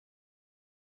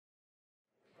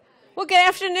Well, good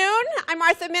afternoon. I'm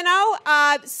Martha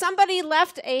Minow. Somebody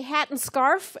left a hat and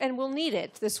scarf, and we'll need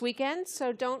it this weekend,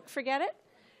 so don't forget it.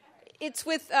 It's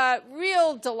with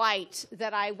real delight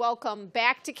that I welcome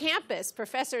back to campus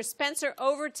Professor Spencer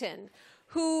Overton,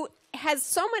 who has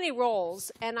so many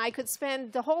roles, and I could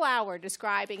spend the whole hour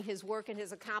describing his work and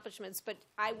his accomplishments, but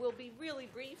I will be really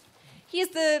brief. He is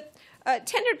the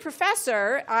tenured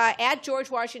professor at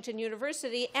George Washington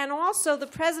University and also the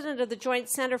president of the Joint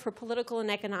Center for Political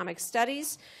and Economic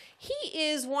Studies. He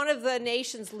is one of the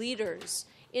nation's leaders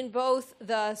in both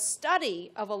the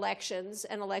study of elections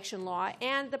and election law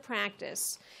and the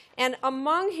practice. And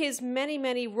among his many,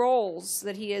 many roles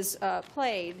that he has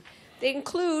played, they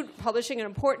include publishing an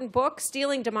important book,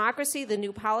 Stealing Democracy, The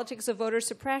New Politics of Voter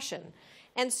Suppression,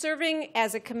 and serving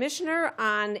as a commissioner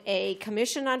on a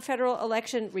commission on federal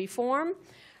election reform,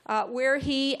 where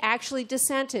he actually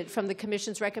dissented from the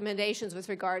commission's recommendations with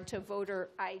regard to voter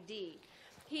ID.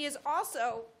 He is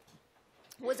also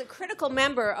was a critical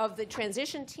member of the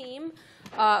transition team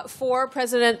for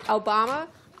President Obama,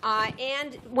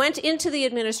 and went into the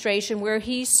administration where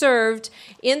he served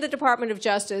in the Department of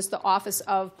Justice, the Office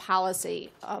of Policy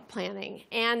Planning.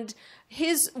 And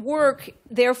his work,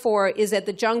 therefore, is at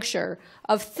the juncture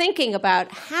of thinking about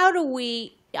how do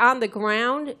we, on the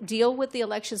ground, deal with the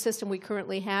election system we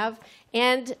currently have,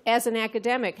 and as an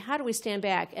academic, how do we stand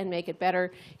back and make it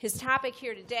better? His topic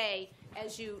here today,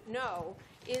 as you know,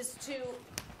 is to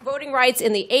voting rights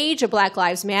in the age of Black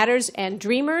Lives Matters and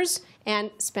Dreamers.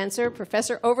 And Spencer,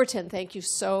 Professor Overton, thank you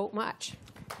so much.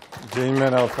 Dean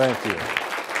Minow, thank you.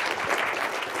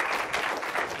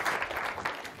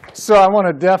 So I want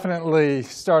to definitely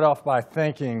start off by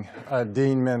thanking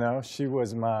Dean Minow. She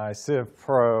was my Civ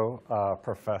Pro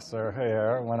professor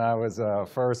here when I was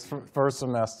first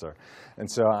semester. And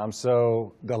so I'm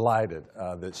so delighted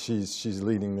that she's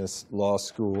leading this law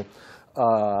school.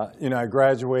 I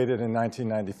graduated in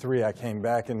 1993. I came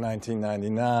back in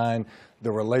 1999.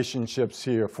 The relationships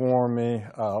here for me.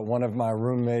 One of my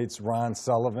roommates, Ron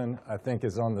Sullivan, I think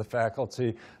is on the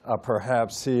faculty,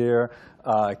 perhaps here.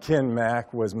 Ken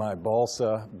Mack was my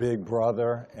BALSA big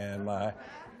brother and my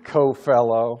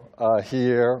co-fellow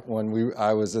here when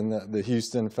I was in the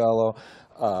Houston fellow.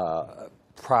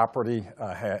 Property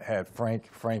had Frank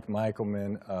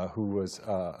Michelman, who was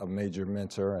a major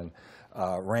mentor, and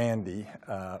Randy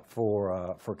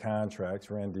for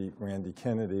contracts, Randy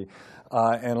Kennedy.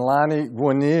 And Lonnie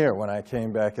Guinier, when I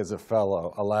came back as a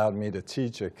fellow, allowed me to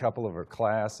teach a couple of her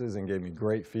classes and gave me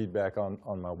great feedback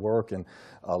on my work, and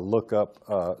look up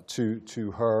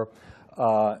to her.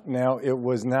 Now, it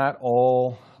was not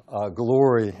all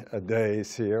glory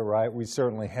days here, right? We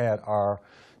certainly had our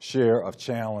share of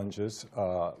challenges.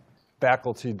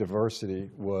 Faculty diversity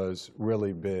was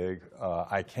really big.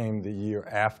 I came the year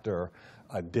after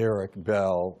Derek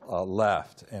Bell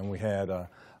left, and we had a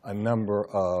number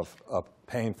of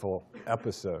painful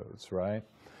episodes, right?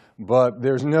 But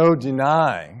there's no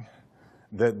denying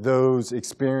that those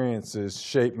experiences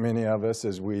shaped many of us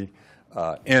as we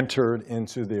entered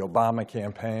into the Obama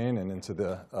campaign and into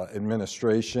the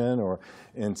administration or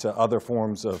into other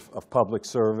forms of public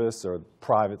service or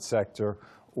private sector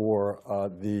or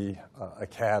the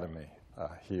academy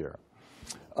here.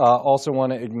 Also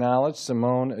want to acknowledge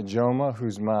Simone Ajoma,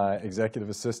 who's my executive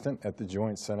assistant at the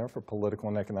Joint Center for Political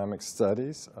and Economic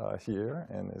Studies here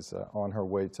and is on her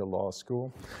way to law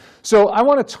school. So I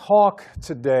want to talk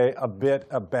today a bit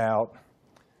about,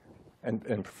 and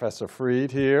Professor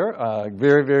Freed here,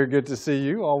 very, very good to see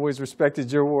you. Always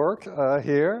respected your work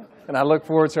here, and I look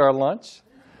forward to our lunch.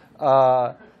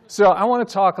 So I want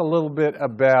to talk a little bit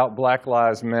about Black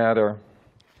Lives Matter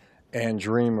and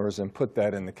Dreamers and put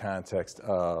that in the context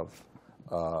of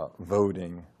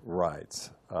voting rights.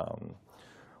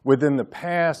 Within the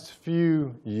past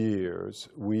few years,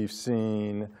 we've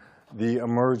seen the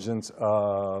emergence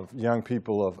of young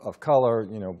people of color,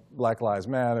 Black Lives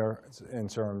Matter in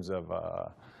terms of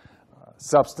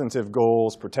substantive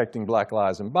goals, protecting Black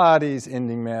lives and bodies,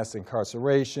 ending mass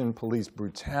incarceration, police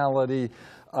brutality.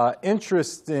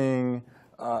 Interesting,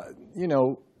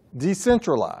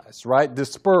 decentralized, right?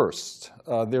 Dispersed.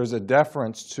 There's a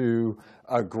deference to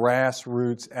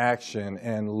grassroots action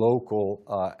and local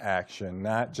action,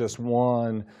 not just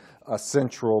one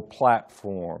central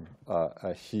platform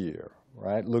here,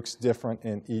 right? Looks different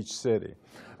in each city.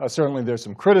 Certainly there's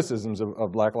some criticisms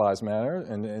of Black Lives Matter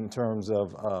in terms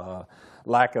of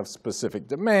lack of specific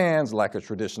demands, lack of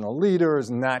traditional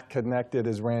leaders, not connected,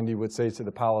 as Randy would say, to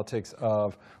the politics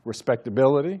of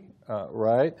respectability,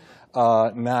 right?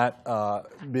 Not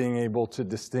being able to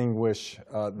distinguish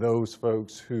those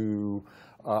folks who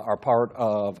are part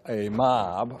of a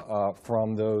mob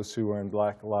from those who are in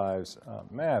Black Lives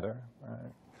Matter.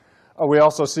 Right? We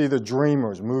also see the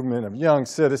Dreamers, movement of young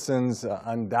citizens,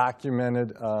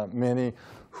 undocumented, many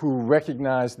who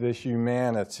recognize the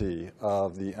humanity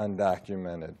of the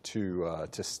undocumented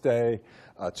to stay,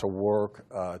 to work,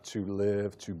 to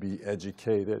live, to be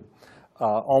educated.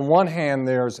 On one hand,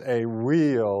 there's a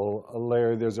real,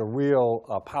 Larry, there's a real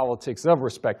politics of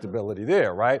respectability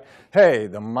there, right? Hey,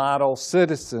 the model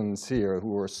citizens here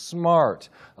who are smart,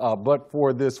 but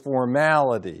for this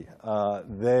formality,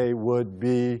 they would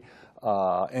be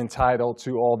entitled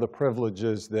to all the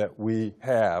privileges that we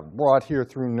have, brought here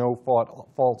through no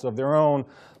faults of their own,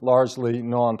 largely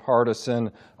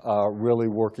nonpartisan, really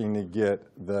working to get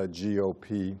the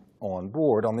GOP on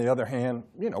board. On the other hand,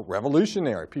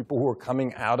 revolutionary, people who are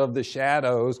coming out of the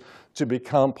shadows to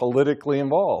become politically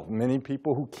involved. Many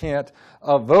people who can't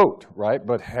vote, right,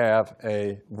 but have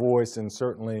a voice and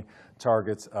certainly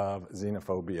targets of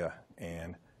xenophobia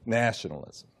and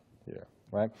nationalism here,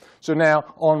 right? So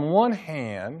now, on one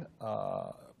hand,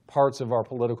 parts of our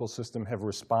political system have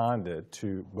responded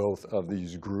to both of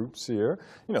these groups here.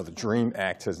 The DREAM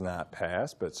Act has not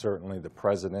passed, but certainly the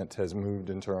president has moved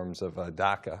in terms of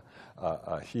DACA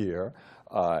here.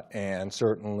 And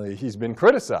certainly he's been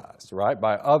criticized, right,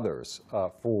 by others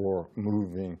for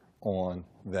moving on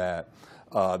that.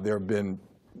 There have been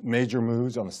major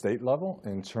moves on the state level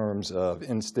in terms of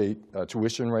in-state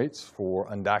tuition rates for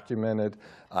undocumented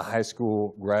high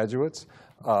school graduates.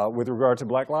 With regard to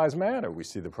Black Lives Matter, we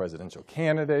see the presidential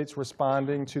candidates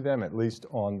responding to them, at least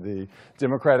on the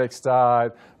Democratic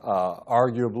side.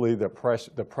 Arguably,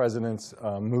 the president's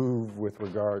move with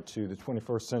regard to the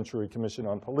 21st Century Commission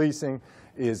on Policing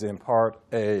is in part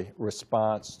a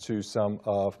response to some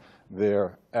of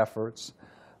their efforts.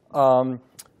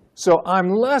 So I'm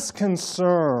less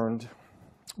concerned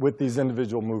with these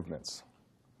individual movements.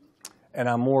 And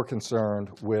I'm more concerned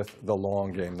with the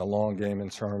long game in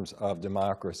terms of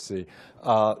democracy.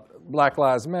 Black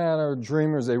Lives Matter,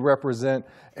 Dreamers, they represent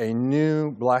a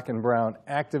new black and brown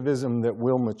activism that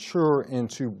will mature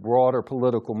into broader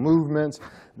political movements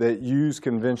that use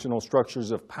conventional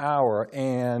structures of power.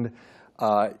 And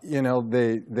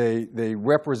they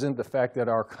represent the fact that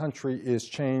our country is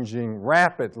changing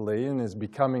rapidly and is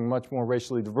becoming much more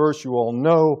racially diverse. You all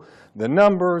know the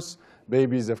numbers.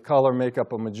 Babies of color make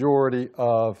up a majority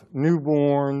of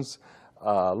newborns.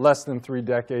 Less than 3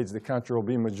 decades, the country will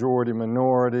be majority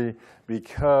minority.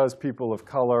 Because people of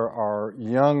color are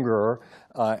younger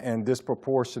and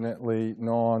disproportionately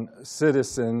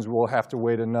non-citizens, we'll have to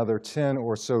wait another 10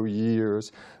 or so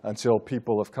years until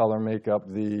people of color make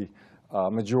up the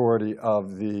majority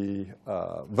of the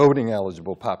voting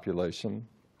eligible population.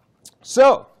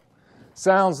 So,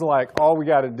 sounds like all we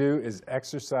got to do is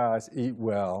exercise, eat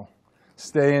well,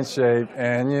 stay in shape,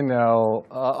 and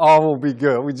all will be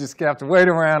good. We just have to wait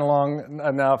around long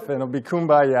enough and it'll be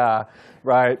kumbaya,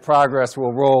 right? Progress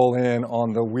will roll in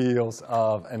on the wheels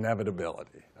of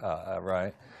inevitability,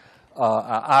 right?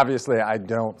 Obviously, I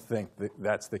don't think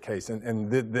that's the case, and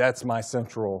that's my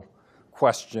central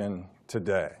question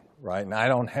today, right? And I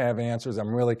don't have answers.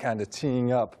 I'm really kind of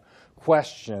teeing up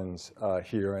questions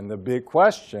here, and the big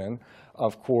question,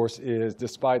 of course, is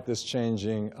despite this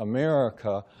changing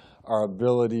America, our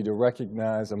ability to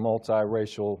recognize a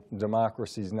multiracial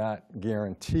democracy is not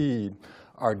guaranteed.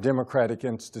 Our democratic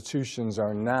institutions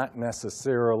are not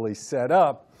necessarily set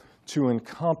up to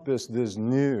encompass this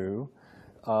new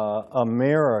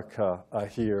America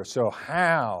here. So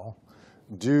how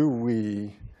do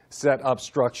we set up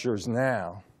structures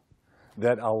now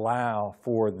that allow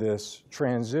for this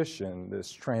transition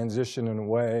in a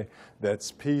way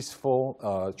that's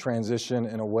peaceful, transition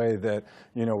in a way that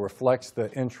reflects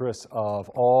the interests of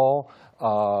all,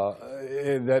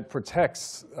 that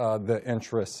protects the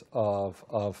interests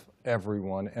of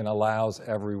everyone and allows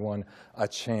everyone a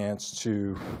chance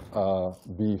to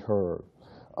be heard.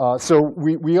 So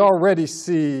we already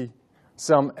see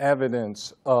some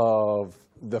evidence of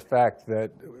the fact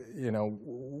that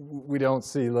we don't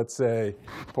see, let's say,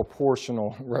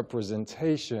 proportional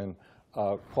representation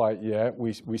quite yet.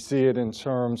 We see it in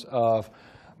terms of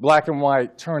black and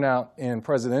white turnout in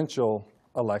presidential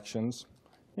elections,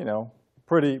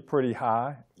 pretty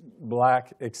high.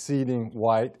 Black exceeding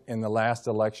white in the last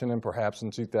election and perhaps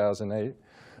in 2008.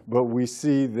 But we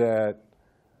see that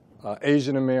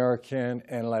Asian American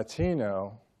and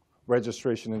Latino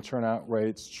registration and turnout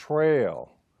rates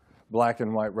trail black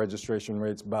and white registration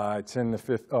rates by 15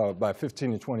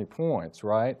 to 20 points,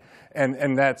 right?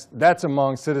 And that's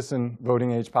among citizen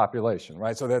voting age population,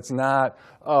 right? So that's not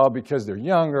because they're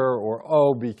younger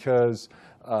or because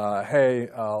hey,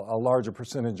 a larger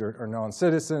percentage are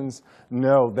non-citizens.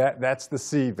 No, that's the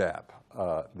CVAP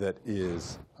that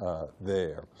is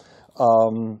there.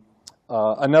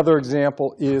 Another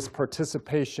example is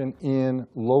participation in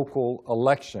local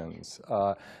elections.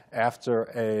 After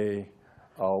a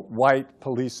white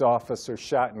police officer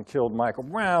shot and killed Michael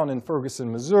Brown in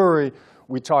Ferguson, Missouri,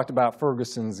 we talked about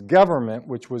Ferguson's government,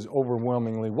 which was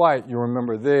overwhelmingly white. You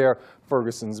remember there,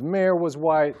 Ferguson's mayor was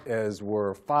white, as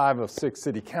were 5 of 6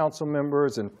 city council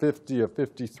members and 50 of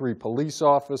 53 police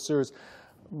officers.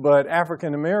 But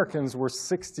African Americans were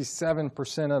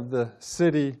 67% of the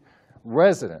city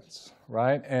residents,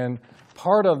 right? And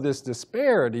part of this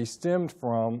disparity stemmed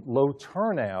from low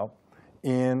turnout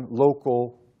in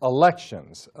local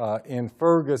elections. In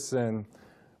Ferguson,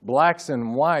 blacks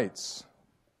and whites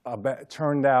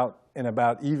turned out in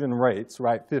about even rates,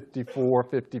 right? 54,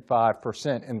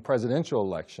 55% in presidential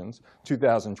elections,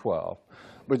 2012.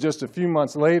 But just a few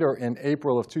months later, in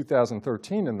April of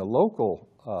 2013, in the local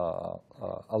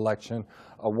election,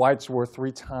 whites were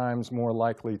 3 times more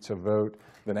likely to vote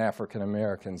than African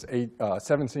Americans.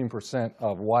 17%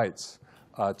 of whites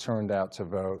turned out to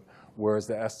vote, whereas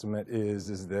the estimate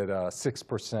is that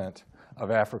 6% of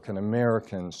African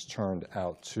Americans turned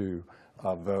out to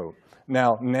vote.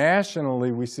 Now,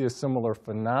 nationally, we see a similar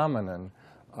phenomenon.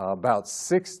 About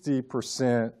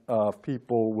 60% of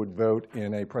people would vote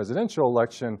in a presidential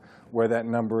election, where that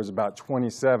number is about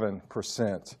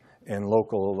 27% in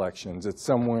local elections. It's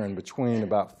somewhere in between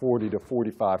about 40 to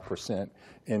 45%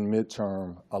 in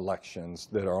midterm elections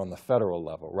that are on the federal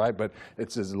level, right? But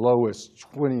it's as low as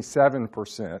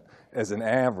 27% as an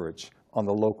average on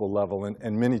the local level,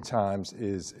 and many times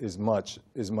is much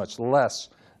less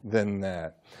than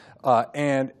that.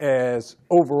 And as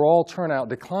overall turnout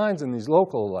declines in these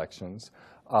local elections,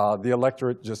 the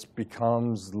electorate just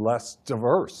becomes less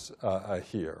diverse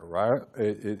here, right?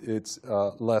 It's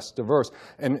less diverse.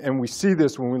 And we see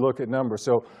this when we look at numbers.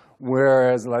 So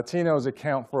whereas Latinos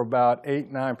account for about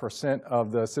 8-9%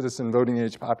 of the citizen voting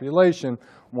age population,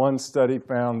 one study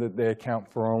found that they account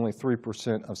for only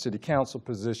 3% of city council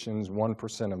positions,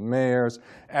 1% of mayors.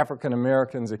 African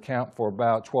Americans account for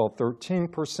about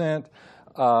 12-13%.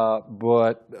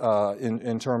 But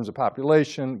in terms of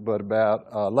population, but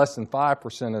about less than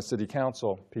 5% of city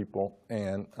council people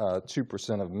and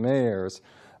 2% of mayors.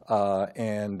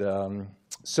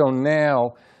 So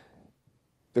now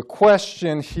the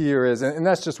question here is, and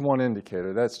that's just one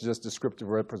indicator, that's just descriptive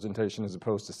representation as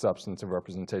opposed to substantive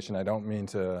representation. I don't mean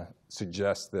to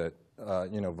suggest that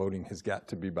voting has got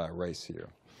to be by race here.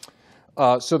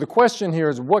 So the question here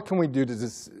is, what can we do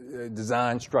to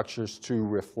design structures to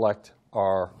reflect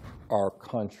our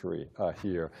country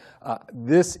here?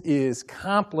 This is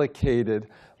complicated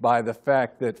by the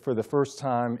fact that for the first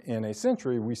time in a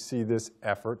century, we see this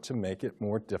effort to make it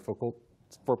more difficult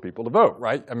for people to vote,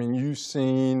 right? I mean, you've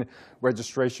seen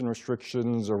registration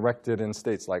restrictions erected in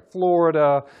states like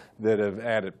Florida that have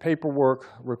added paperwork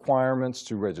requirements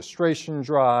to registration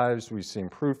drives. We've seen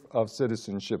proof of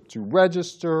citizenship to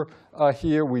register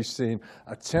here. We've seen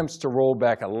attempts to roll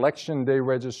back election day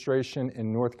registration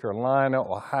in North Carolina,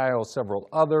 Ohio, several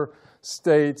other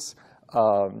states.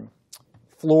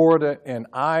 Florida and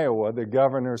Iowa, the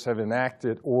governors have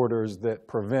enacted orders that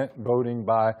prevent voting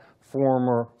by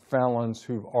former felons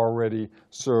who've already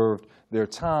served their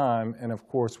time. And of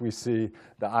course, we see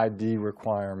the ID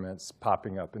requirements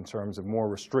popping up in terms of more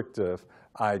restrictive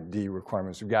ID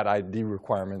requirements. We've got ID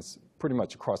requirements pretty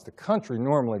much across the country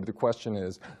normally, but the question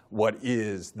is, what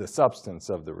is the substance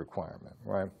of the requirement,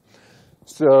 right?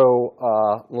 So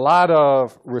a lot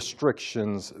of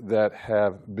restrictions that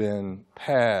have been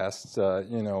passed,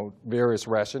 various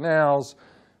rationales,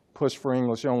 push for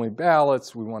English-only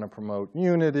ballots. We want to promote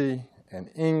unity and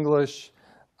English.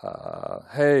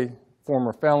 Hey,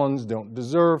 former felons don't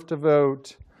deserve to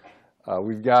vote.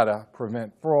 We've got to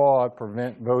prevent fraud,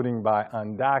 prevent voting by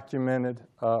undocumented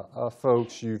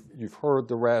folks. You've heard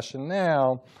the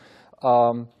rationale.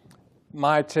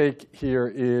 My take here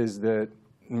is that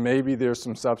maybe there's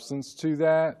some substance to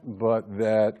that, but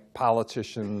that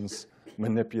politicians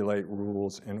manipulate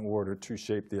rules in order to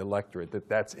shape the electorate,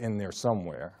 that's in there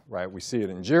somewhere, right? We see it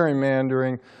in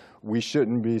gerrymandering. We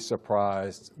shouldn't be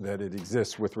surprised that it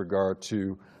exists with regard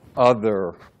to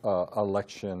other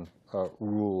election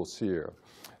rules here.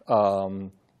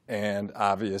 And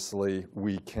obviously,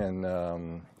 we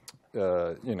can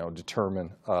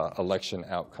determine election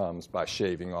outcomes by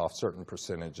shaving off certain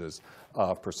percentages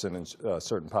of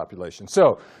certain populations.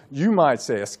 So you might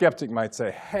say, a skeptic might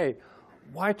say, hey,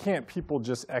 why can't people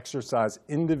just exercise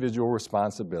individual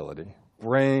responsibility,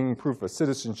 bring proof of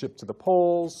citizenship to the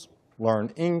polls, learn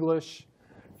English,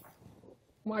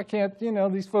 Why can't,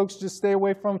 these folks just stay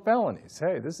away from felonies?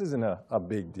 Hey, this isn't a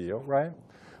big deal, right?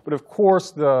 But of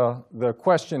course, the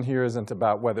question here isn't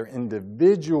about whether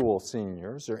individual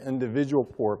seniors or individual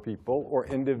poor people or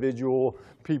individual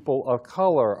people of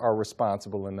color are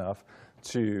responsible enough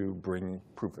to bring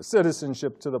proof of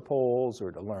citizenship to the polls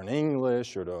or to learn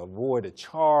English or to avoid a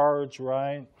charge,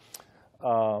 right?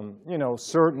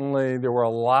 Certainly there were a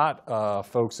lot of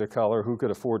folks of color who could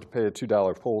afford to pay a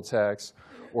 $2 poll tax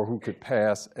or who could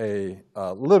pass a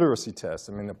literacy test.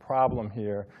 I mean, the problem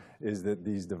here is that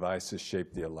these devices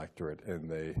shape the electorate and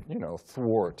they,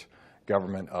 thwart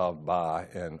government of, by,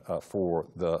 and for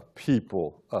the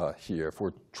people here. If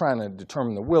we're trying to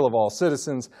determine the will of all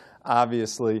citizens,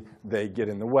 obviously they get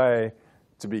in the way.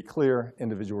 To be clear,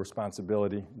 individual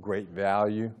responsibility, great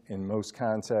value in most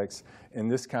contexts. In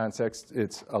this context,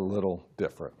 it's a little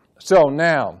different. So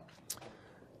now,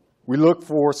 we look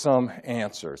for some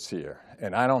answers here.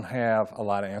 And I don't have a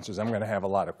lot of answers. I'm going to have a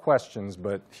lot of questions,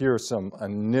 but here are some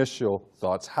initial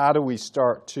thoughts. How do we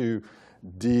start to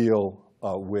deal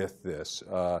with this?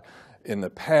 In the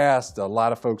past, a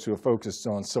lot of folks who have focused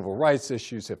on civil rights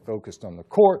issues have focused on the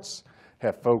courts,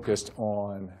 have focused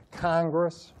on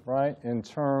Congress, right, in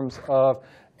terms of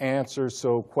answers.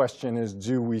 So question is,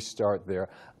 do we start there?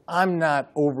 I'm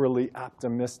not overly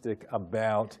optimistic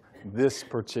about this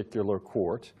particular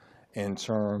court in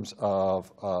terms of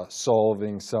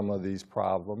solving some of these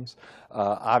problems.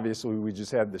 Obviously, we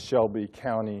just had the Shelby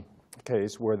County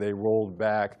case where they rolled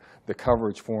back the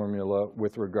coverage formula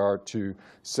with regard to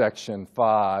Section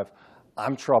 5.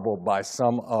 I'm troubled by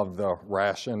some of the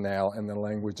rationale and the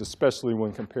language, especially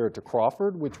when compared to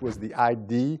Crawford, which was the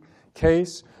ID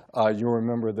case. You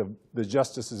remember the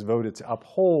justices voted to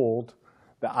uphold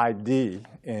the ID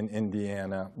in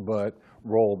Indiana, but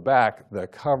roll back the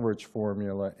coverage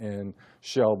formula in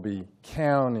Shelby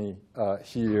County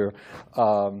here.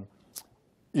 The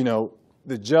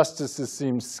justices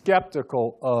seem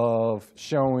skeptical of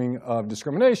showing of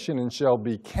discrimination in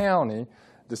Shelby County,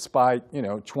 despite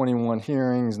 21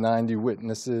 hearings, 90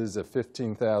 witnesses, a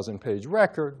 15,000-page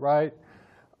record, right?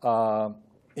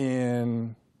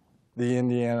 In the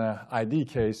Indiana ID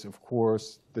case, of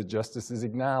course, the justices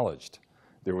acknowledged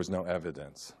there was no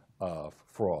evidence of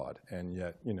fraud, and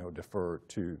yet, deferred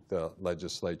to the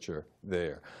legislature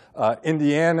there.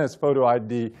 Indiana's photo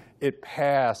ID, it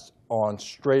passed on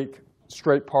straight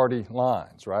party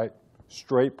lines, right?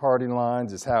 Straight party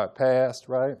lines is how it passed,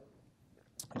 right?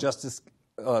 Justice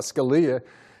Scalia,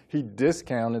 he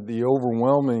discounted the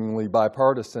overwhelmingly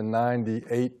bipartisan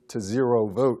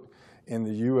 98-0 vote in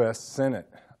the U.S. Senate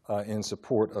in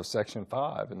support of Section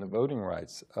 5 in the voting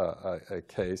rights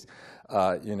case.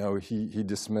 He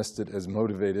dismissed it as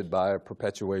motivated by a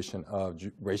perpetuation of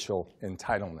racial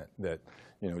entitlement that,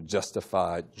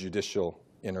 justified judicial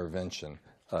intervention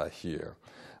here.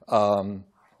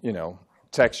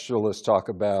 Textualists talk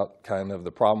about kind of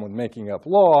the problem with making up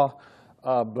law,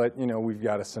 but, we've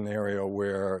got a scenario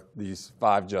where these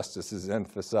 5 justices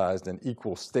emphasized an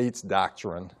equal states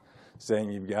doctrine,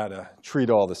 saying you've got to treat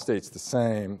all the states the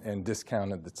same, and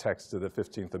discounted the text of the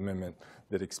 15th Amendment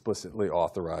that explicitly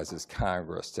authorizes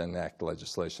Congress to enact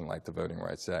legislation like the Voting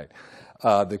Rights Act.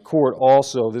 This court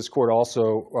also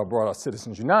brought out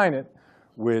Citizens United,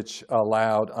 which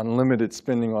allowed unlimited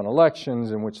spending on elections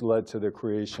and which led to the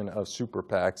creation of super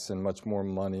PACs and much more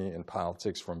money in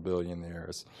politics from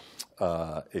billionaires,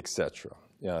 et cetera.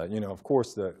 Of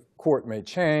course, the court may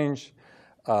change.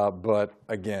 But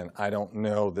again, I don't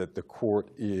know that the court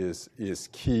is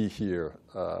key here.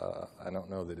 I don't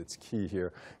know that it's key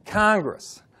here.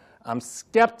 Congress, I'm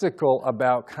skeptical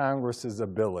about Congress's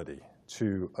ability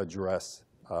to address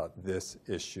this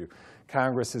issue.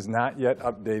 Congress has not yet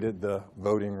updated the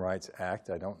Voting Rights Act.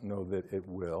 I don't know that it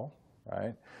will,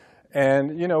 right?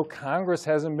 And, Congress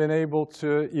hasn't been able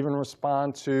to even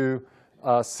respond to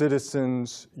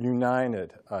Citizens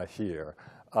United here.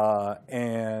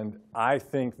 And I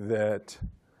think that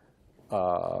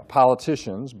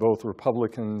politicians, both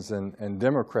Republicans and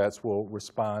Democrats, will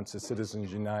respond to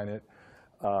Citizens United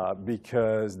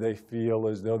because they feel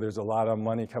as though there's a lot of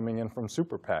money coming in from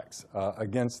super PACs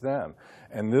against them.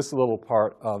 And this little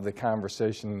part of the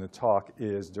conversation and the talk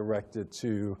is directed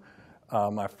to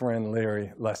my friend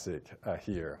Larry Lessig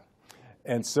here.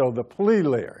 And so the plea,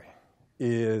 Larry,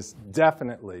 is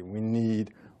definitely we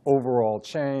need overall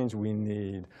change, we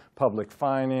need public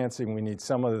financing, we need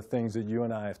some of the things that you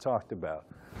and I have talked about.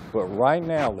 But right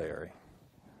now, Larry,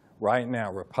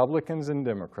 Republicans and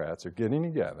Democrats are getting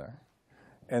together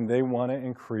and they want to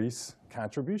increase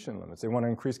contribution limits. They want to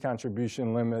increase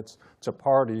contribution limits to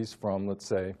parties from, let's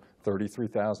say,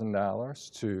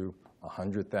 $33,000 to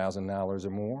 $100,000 or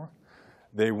more.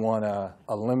 They want to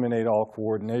eliminate all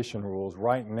coordination rules.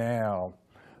 Right now,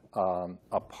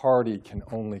 a party can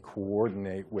only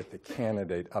coordinate with the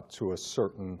candidate up to a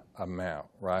certain amount,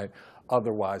 right?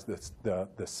 Otherwise, the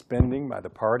spending by the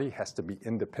party has to be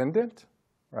independent,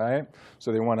 right?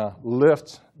 So they want to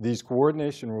lift these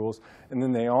coordination rules, and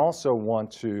then they also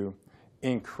want to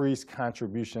increase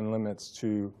contribution limits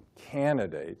to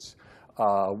candidates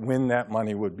when that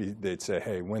money would be, they'd say,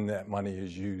 hey, when that money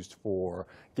is used for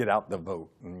get out the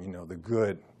vote and, you know, the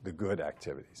good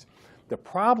activities. The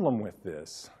problem with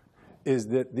this is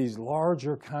that these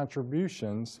larger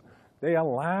contributions, they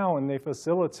allow and they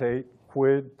facilitate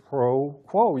quid pro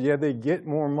quo. Yeah, they get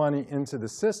more money into the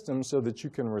system so that you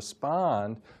can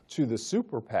respond to the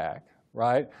super PAC,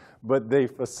 right? But they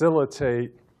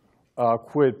facilitate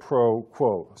quid pro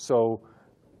quo. So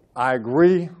I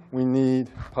agree we need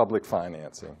public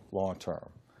financing long term.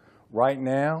 Right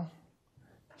now,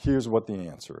 here's what the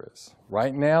answer is.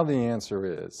 Right now, the answer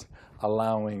is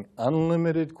allowing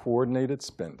unlimited coordinated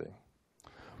spending,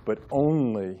 but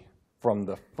only from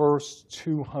the first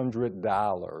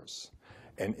 $200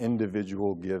 an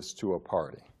individual gives to a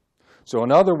party. So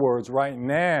in other words, right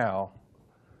now,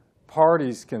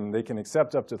 parties can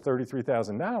accept up to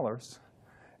 $33,000,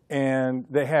 and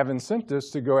they have incentives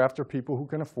to go after people who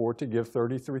can afford to give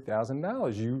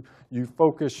 $33,000. You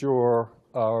focus your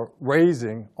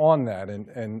raising on that,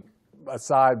 and a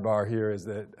sidebar here is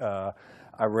that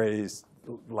I raised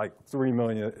like $1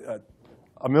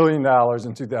 million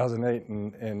in 2008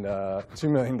 and $2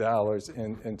 million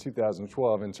in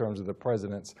 2012 in terms of the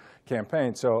president's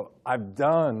campaign. So I've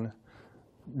done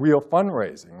real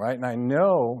fundraising, right? And I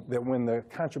know that when the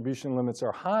contribution limits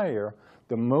are higher,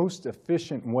 the most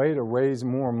efficient way to raise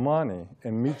more money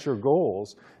and meet your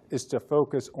goals is to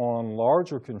focus on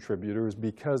larger contributors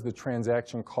because the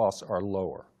transaction costs are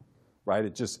lower, right?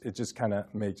 It just kind of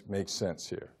makes sense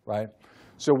here, right?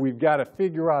 So we've got to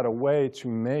figure out a way to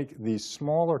make these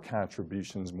smaller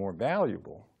contributions more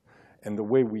valuable. And the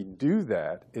way we do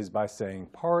that is by saying,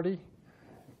 party,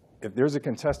 if there's a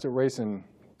contested race in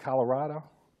Colorado,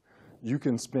 you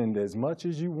can spend as much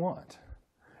as you want,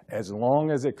 as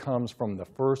long as it comes from the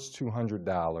first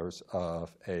 $200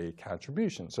 of a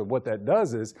contribution. So what that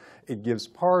does is it gives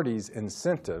parties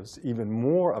incentives, even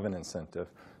more of an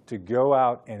incentive, to go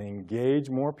out and engage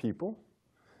more people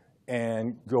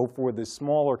and go for the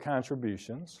smaller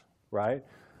contributions, right?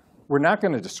 We're not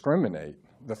going to discriminate.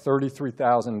 The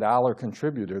 $33,000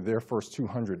 contributor, their first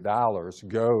 $200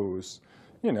 goes,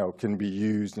 you know, can be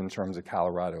used in terms of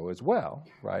Colorado as well,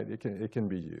 right? It can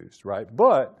be used, right?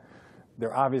 But there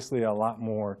are obviously a lot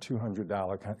more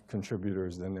 $200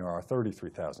 contributors than there are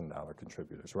 $33,000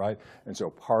 contributors, right? And so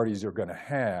parties are going to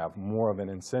have more of an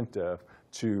incentive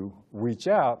to reach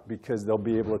out because they'll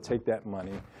be able to take that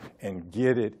money and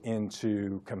get it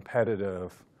into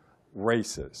competitive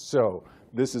races. So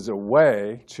this is a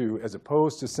way to, as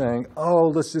opposed to saying, oh,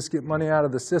 let's just get money out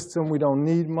of the system, we don't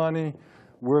need money,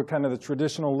 we're kind of the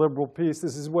traditional liberal piece.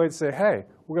 This is a way to say, hey,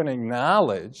 we're going to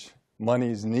acknowledge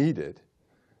money's needed.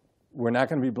 We're not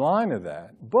going to be blind to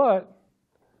that, but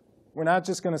we're not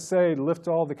just going to say lift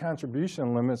all the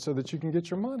contribution limits so that you can get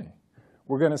your money.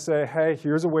 We're going to say, hey,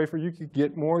 here's a way for you to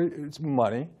get more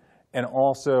money and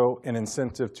also an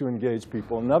incentive to engage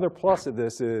people. Another plus of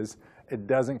this is it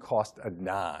doesn't cost a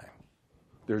dime.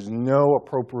 There's no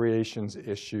appropriations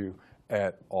issue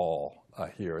at all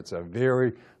here. It's a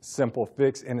very simple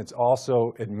fix, and it's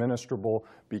also administrable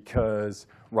because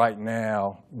right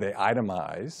now they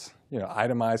itemize. You know,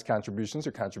 itemized contributions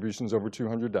are contributions over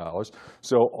 $200.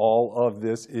 So all of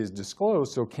this is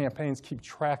disclosed, so campaigns keep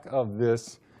track of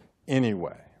this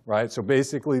anyway, right? So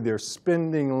basically their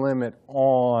spending limit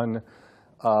on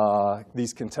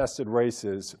these contested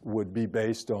races would be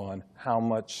based on how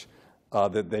much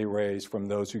that they raise from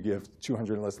those who give $200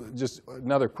 and less. Just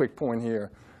another quick point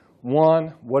here.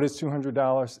 One, what is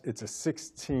 $200? It's a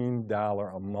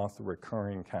 $16 a month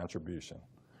recurring contribution,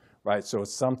 right? So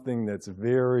it's something that's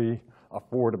very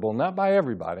affordable, not by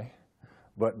everybody,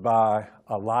 but by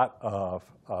a lot of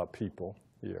people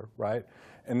here, right?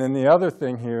 And then the other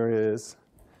thing here is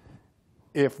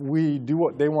if we do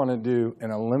what they want to do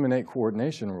and eliminate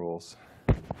coordination rules,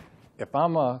 if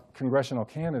I'm a congressional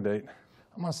candidate,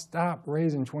 I'm going to stop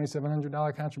raising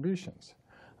 $2,700 contributions.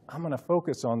 I'm going to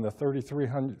focus on the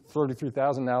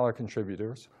 $33,000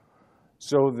 contributors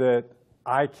so that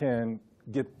I can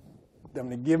get them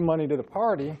to give money to the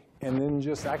party, and then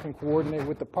I can coordinate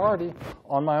with the party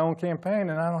on my own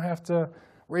campaign, and I don't have to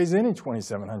raise any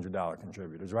 $2,700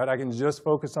 contributors, right? I can just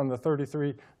focus on the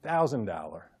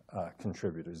 $33,000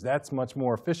 contributors. That's much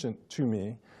more efficient to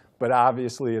me, but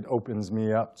obviously it opens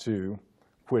me up to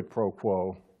quid pro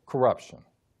quo corruption,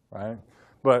 right?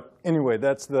 But anyway,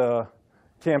 that's the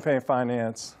campaign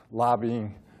finance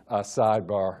lobbying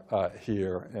sidebar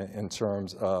here in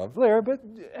terms of Larry, but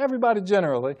everybody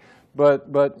generally. But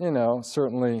you know,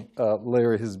 certainly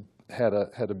Larry has had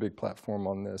a big platform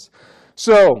on this.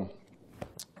 So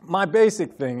my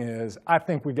basic thing is, I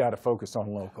think we got to focus on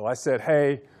local. I said,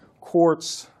 hey,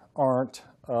 courts aren't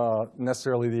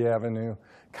necessarily the avenue.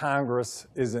 Congress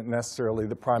isn't necessarily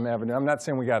the prime avenue. I'm not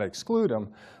saying we got to exclude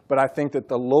them, but I think that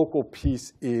the local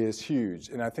piece is huge.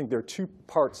 And I think there are two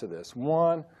parts of this.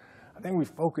 One, I think we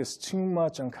focus too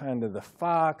much on kind of the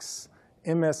Fox,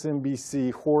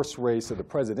 MSNBC horse race of the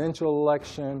presidential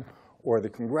election or the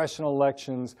congressional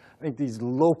elections. I think these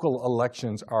local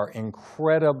elections are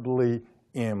incredibly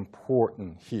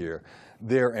important here.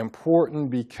 They're important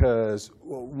because,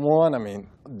 one, I mean,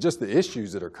 just the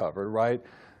issues that are covered, right?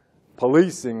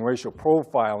 Policing, racial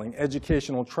profiling,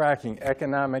 educational tracking,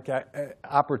 economic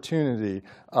opportunity,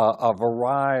 a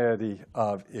variety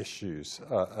of issues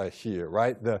here,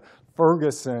 right? The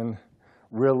Ferguson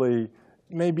really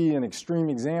may be an extreme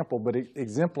example, but it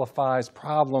exemplifies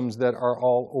problems that are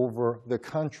all over the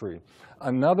country.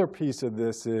 Another piece of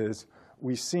this is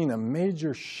we've seen a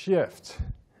major shift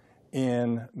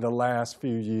in the last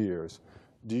few years.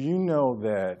 Do you know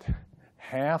that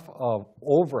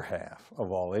over half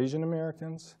of all Asian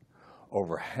Americans,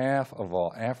 over half of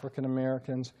all African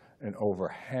Americans, and over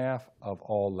half of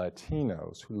all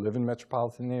Latinos who live in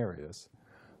metropolitan areas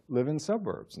live in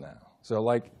suburbs now? So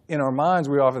like in our minds,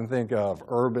 we often think of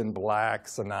urban black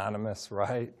synonymous,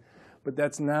 right? But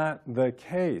that's not the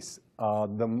case.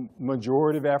 The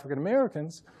majority of African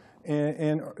Americans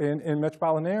in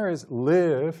metropolitan areas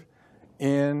live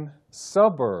in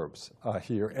suburbs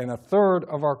here, and a third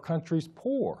of our country's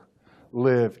poor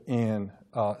live in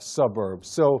suburbs.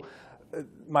 So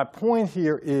my point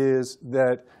here is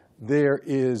that there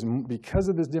is, because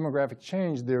of this demographic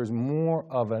change, there's more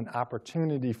of an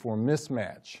opportunity for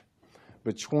mismatch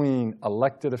between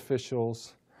elected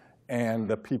officials and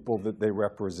the people that they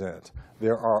represent.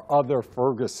 There are other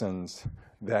Fergusons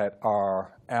that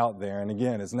are out there. And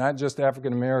again, it's not just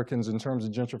African Americans in terms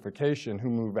of gentrification who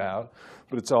move out,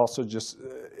 but it's also just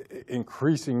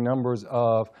increasing numbers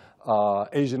of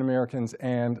Asian Americans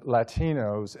and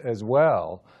Latinos as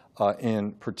well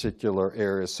in particular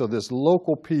areas. So this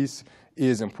local piece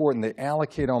is important. They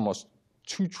allocate almost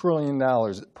 $2 trillion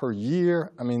per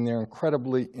year. I mean, they're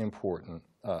incredibly important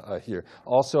here.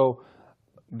 Also,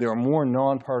 there are more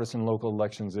nonpartisan local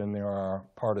elections than there are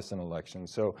partisan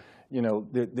elections. So, you know,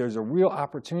 there's a real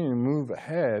opportunity to move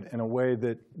ahead in a way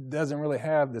that doesn't really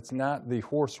have, that's not the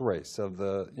horse race of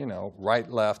the, you know,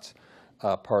 right-left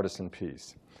partisan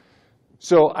piece.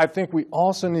 So I think we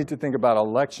also need to think about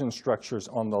election structures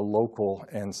on the local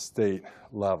and state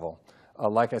level.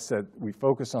 Like I said, we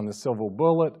focus on the silver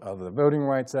bullet of the Voting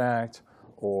Rights Act,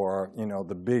 or, you know,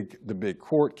 the big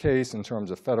court case in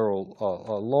terms of federal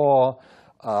law.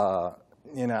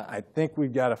 You know, I think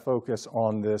we've got to focus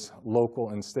on this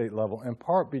local and state level, in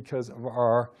part because of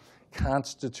our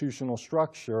constitutional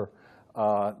structure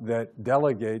that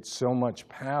delegates so much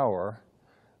power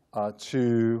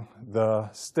to the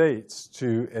states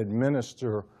to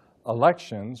administer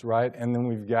elections, right? And then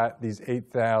we've got these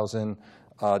 8,000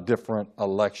 different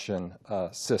election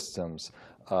systems.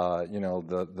 You know,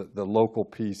 the local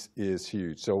piece is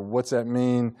huge. So what's that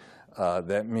mean?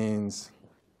 That means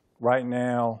right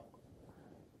now,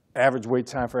 average wait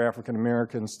time for African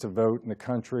Americans to vote in the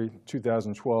country,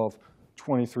 2012,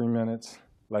 23 minutes.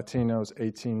 Latinos,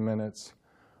 18 minutes.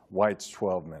 Whites,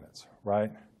 12 minutes,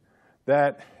 right?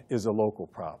 That is a local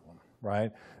problem,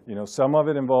 right? You know, some of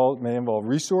it may involve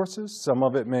resources. Some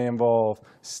of it may involve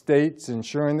states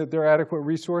ensuring that there are adequate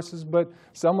resources. But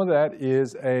some of that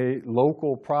is a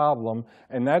local problem,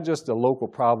 and not just a local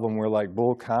problem where, like,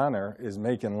 Bull Connor is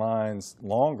making lines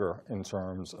longer in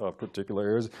terms of particular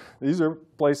areas. These are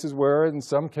places where, in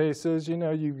some cases, you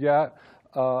know, you've got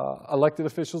elected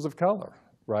officials of color,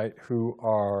 right, who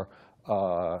are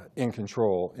in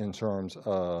control in terms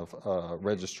of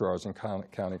registrars and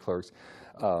county clerks.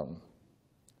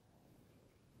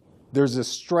 There's a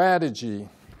strategy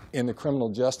in the criminal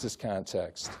justice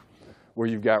context where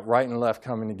you've got right and left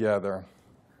coming together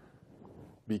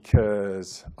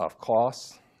because of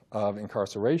costs of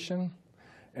incarceration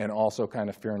and also kind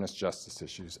of fairness justice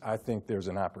issues. I think there's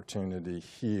an opportunity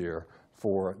here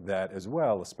for that as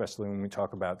well, especially when we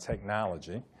talk about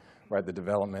technology, right, the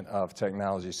development of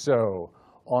technology. So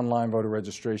online voter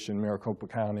registration, Maricopa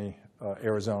County,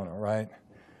 Arizona, right?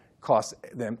 Costs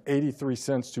them 83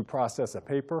 cents to process a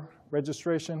paper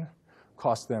registration,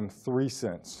 costs them 3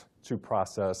 cents to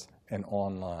process an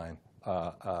online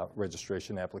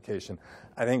registration application.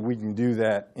 I think we can do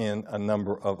that in a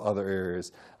number of other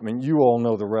areas. I mean, you all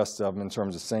know the rest of them in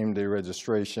terms of same-day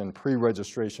registration,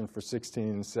 pre-registration for 16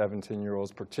 and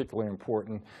 17-year-olds, particularly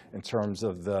important in terms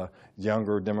of the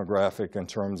younger demographic, in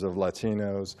terms of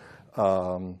Latinos,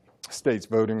 state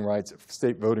voting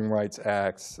rights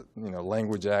acts,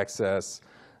 language access,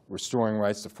 restoring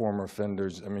rights to former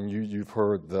offenders. I mean, you've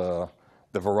heard the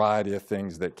variety of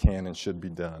things that can and should be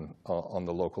done on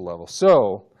the local level.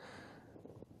 So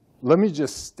let me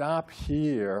just stop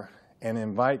here and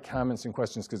invite comments and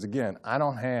questions, because again, I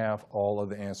don't have all of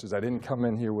the answers. I didn't come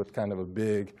in here with kind of a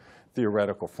big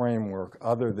theoretical framework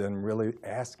other than really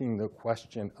asking the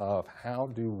question of how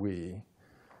do we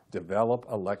develop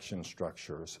election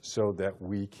structures so that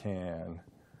we can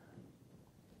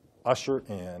usher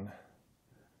in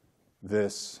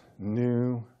this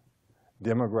new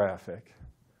demographic.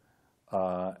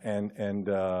 I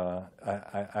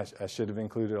should have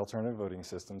included alternative voting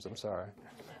systems, I'm sorry.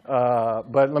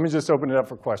 But let me just open it up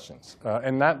for questions.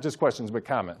 And not just questions, but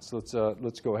comments. Let's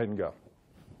go ahead and go.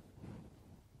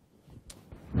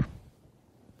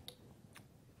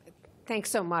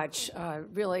 Thanks so much.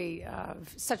 Really,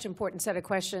 such an important set of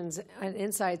questions and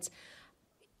insights.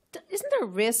 Isn't there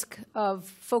a risk of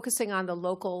focusing on the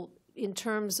local in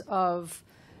terms of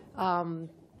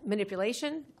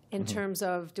manipulation, in terms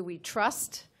of do we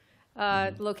trust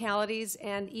localities,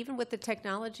 and even with the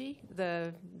technology,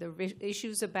 the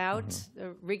issues about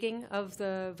the rigging of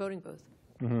the voting booth?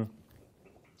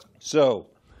 So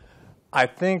I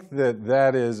think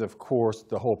that is, of course,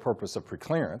 the whole purpose of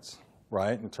preclearance,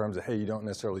 right, in terms of, hey, you don't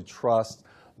necessarily trust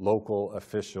local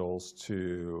officials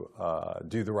to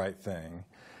do the right thing.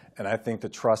 And I think the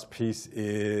trust piece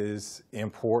is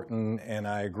important, and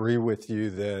I agree with you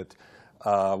that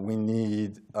we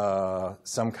need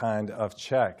some kind of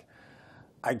check.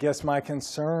 I guess my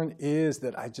concern is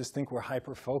that I just think we're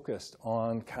hyper-focused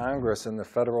on Congress and the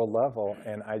federal level,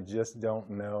 and I just don't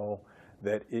know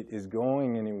that it is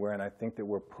going anywhere, and I think that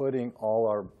we're putting all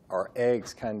our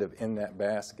eggs kind of in that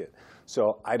basket.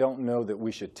 So I don't know that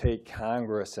we should take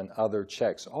Congress and other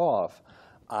checks off.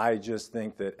 I just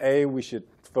think that, A, we should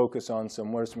focus on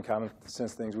what are some common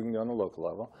sense things we can do on the local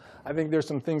level. I think there's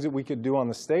some things that we could do on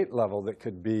the state level that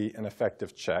could be an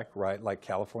effective check, right? Like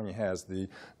California has the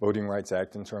Voting Rights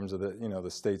Act in terms of the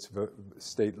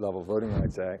state level Voting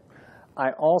Rights Act.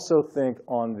 I also think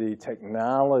on the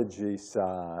technology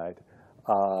side,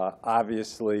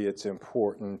 obviously it's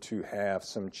important to have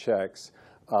some checks.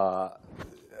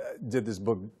 Did this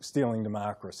book, Stealing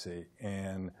Democracy,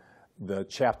 and the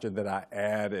chapter that I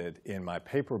added in my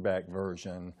paperback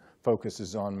version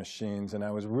focuses on machines, and I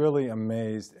was really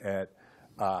amazed at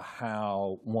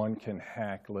how one can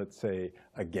hack, let's say,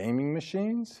 a gaming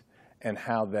machines, and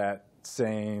how that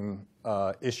same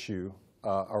issue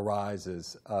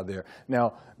arises there.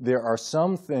 Now, there are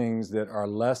some things that are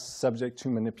less subject to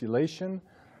manipulation,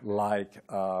 like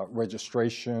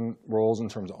registration roles in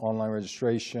terms of online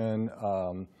registration,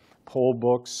 poll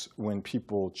books when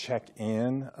people check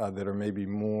in that are maybe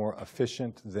more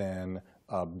efficient than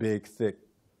big, thick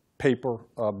paper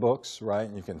books, right?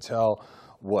 And you can tell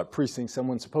what precinct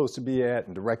someone's supposed to be at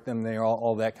and direct them there,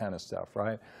 all that kind of stuff,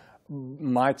 right?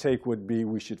 My take would be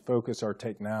we should focus our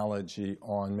technology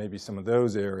on maybe some of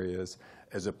those areas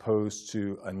as opposed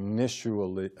to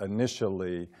initially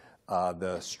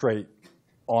the straight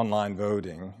online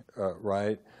voting,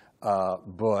 right?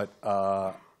 But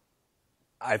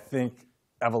I think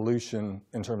evolution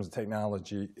in terms of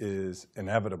technology is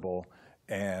inevitable,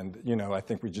 and I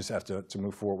think we just have to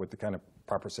move forward with the kind of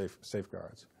proper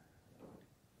safeguards.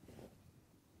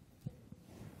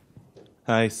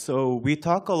 Hi, so we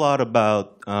talk a lot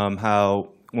about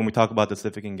how, when we talk about the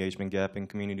civic engagement gap in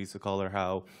communities of color,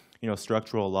 how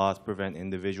structural laws prevent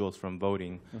individuals from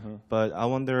voting. But I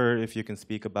wonder if you can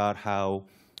speak about how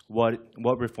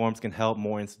what reforms can help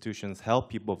more institutions help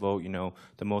people vote.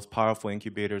 The most powerful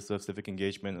incubators of civic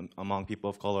engagement among people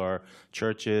of color are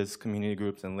churches, community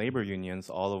groups, and labor unions,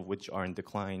 all of which are in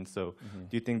decline. So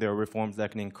do you think there are reforms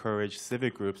that can encourage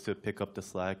civic groups to pick up the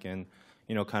slack and,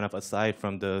 kind of aside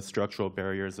from the structural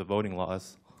barriers of voting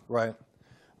laws? Right.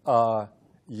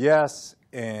 Yes,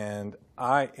 and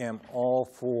I am all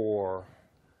for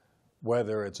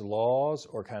whether it's laws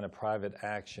or kind of private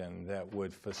action that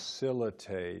would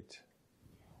facilitate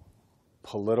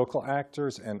political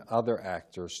actors and other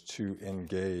actors to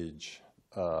engage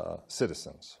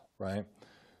citizens, right?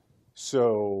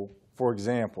 So, for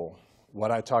example, what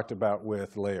I talked about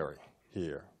with Larry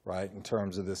here, right, in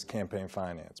terms of this campaign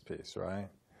finance piece, right?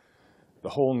 The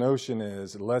whole notion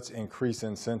is let's increase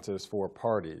incentives for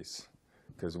parties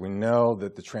because we know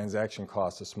that the transaction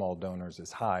cost of small donors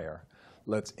is higher.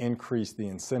 Let's increase the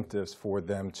incentives for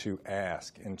them to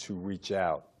ask and to reach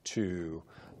out to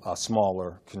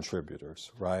smaller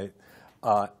contributors, right?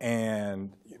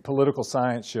 And political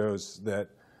science shows that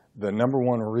the number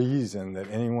one reason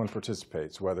that anyone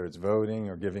participates, whether it's voting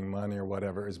or giving money or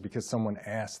whatever, is because someone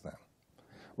asked them,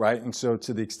 right? And so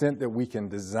to the extent that we can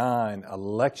design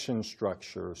election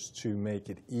structures to make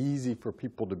it easy for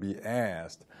people to be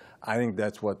asked, I think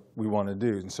that's what we want to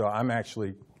do. And so I'm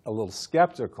actually a little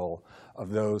skeptical of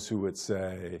those who would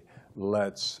say,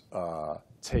 let's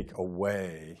take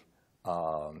away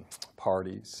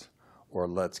parties, or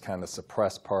let's kind of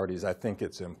suppress parties. I think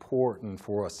it's important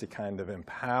for us to kind of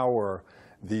empower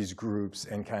these groups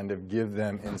and kind of give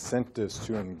them incentives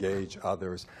to engage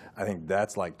others. I think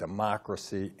that's like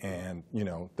democracy, and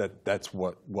that's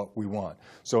what we want.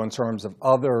 So in terms of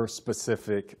other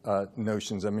specific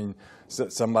notions, I mean,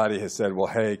 somebody has said, well,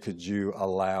 hey, could you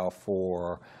allow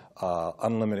for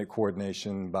unlimited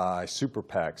coordination by super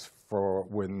PACs for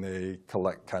when they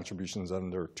collect contributions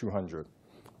under 200?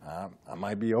 I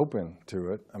might be open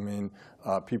to it. I mean,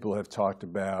 people have talked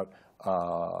about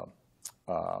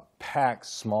PACs,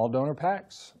 small donor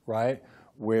PACs, right?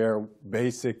 Where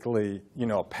basically,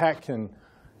 a PAC can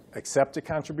accept a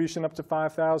contribution up to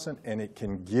 $5,000, and it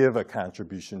can give a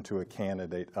contribution to a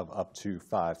candidate of up to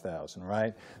 $5,000,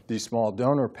 right? These small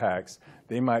donor PACs,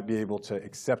 they might be able to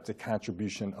accept a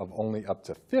contribution of only up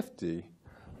to $50,000,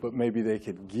 but maybe they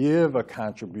could give a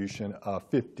contribution of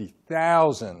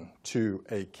 $50,000 to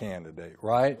a candidate,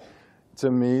 right?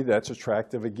 To me, that's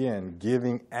attractive, again,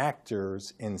 giving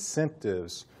actors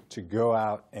incentives to go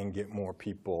out and get more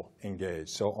people engaged.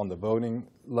 So on the voting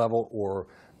level or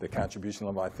the contribution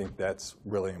level, I think that's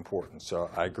really important.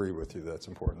 So I agree with you, that's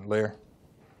important. Lear?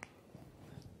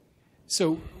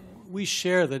 So we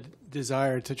share the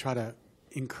desire to try to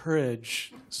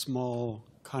encourage small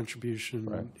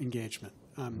contribution engagement.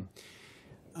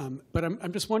 But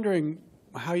I'm just wondering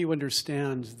how you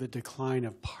understand the decline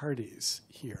of parties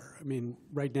here. I mean,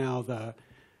 right now the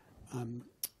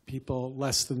people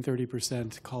less than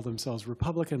 30% call themselves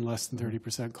Republican, less than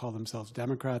 30% call themselves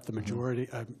Democrat. The majority,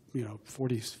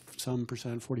 40-some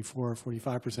percent, 44,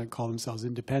 45% call themselves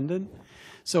independent.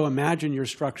 So imagine your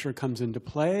structure comes into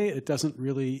play. It doesn't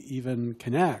really even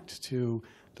connect to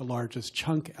the largest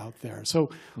chunk out there. So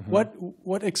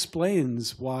what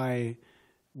explains why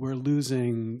we're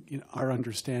losing our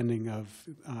understanding of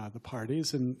the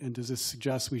parties, and does this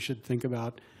suggest we should think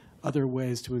about other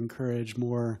ways to encourage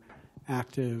more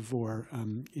active or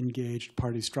engaged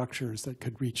party structures that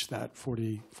could reach that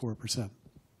 44%?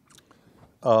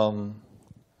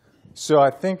 So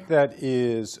I think that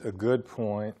is a good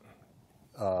point.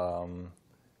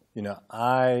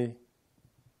 I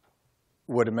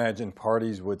would imagine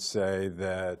parties would say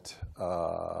that,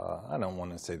 I don't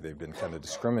want to say they've been kind of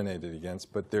discriminated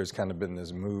against, but there's kind of been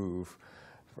this move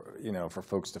for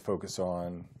folks to focus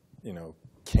on,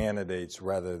 candidates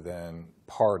rather than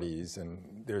parties.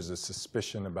 And there's a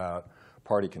suspicion about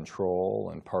party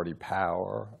control and party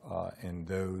power and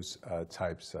those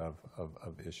types of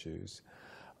issues.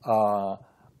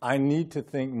 I need to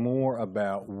think more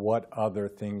about what other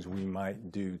things we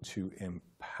might do to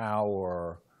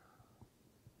empower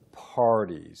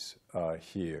parties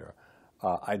here.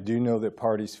 I do know that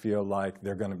parties feel like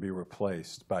they're going to be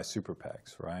replaced by super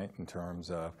PACs, right, in terms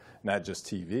of not just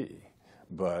TV,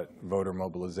 but voter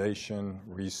mobilization,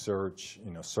 research,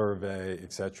 survey,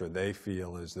 et cetera. They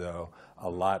feel as though a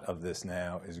lot of this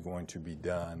now is going to be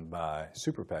done by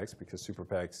super PACs, because super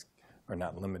PACs are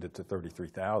not limited to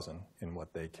 33,000 in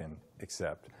what they can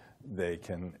accept. They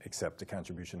can accept a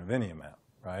contribution of any amount,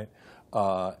 right?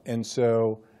 And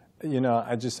so,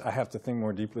 I have to think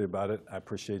more deeply about it. I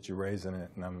appreciate you raising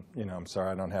it, and I'm sorry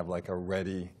I don't have like a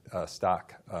ready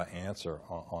stock answer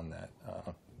on that.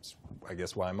 I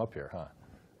guess why I'm up here, huh?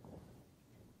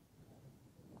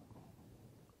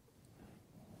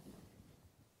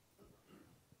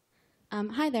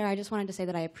 Hi there. I just wanted to say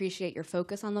that I appreciate your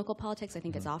focus on local politics. I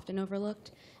think it's often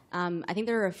overlooked. I think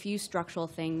there are a few structural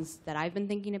things that I've been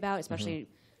thinking about, especially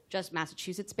just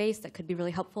Massachusetts-based, that could be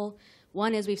really helpful.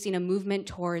 One is we've seen a movement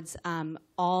towards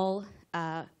all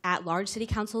at-large city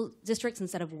council districts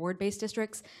instead of ward-based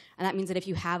districts. And that means that if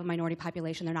you have a minority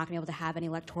population, they're not going to be able to have any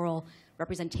electoral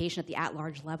representation at the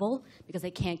at-large level because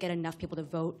they can't get enough people to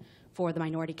vote for the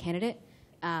minority candidate.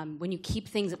 When you keep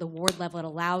things at the ward level, it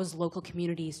allows local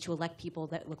communities to elect people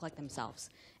that look like themselves.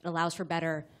 It allows for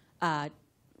better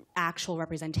actual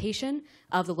representation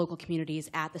of the local communities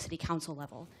at the city council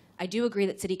level. I do agree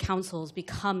that city councils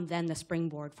become then the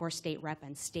springboard for state rep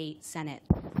and state senate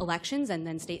elections, and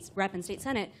then state rep and state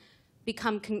senate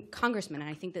become congressmen. And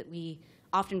I think that we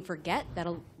often forget that,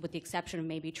 with the exception of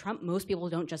maybe Trump, most people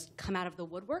don't just come out of the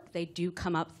woodwork. They do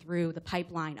come up through the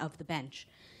pipeline of the bench,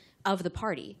 of the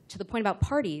party. To the point about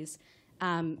parties,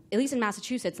 at least in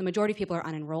Massachusetts, the majority of people are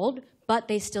unenrolled, but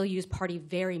they still use party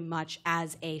very much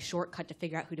as a shortcut to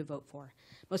figure out who to vote for.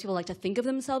 Most people like to think of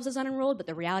themselves as unenrolled, but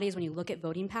the reality is when you look at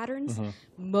voting patterns,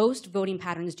 most voting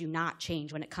patterns do not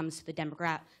change when it comes to the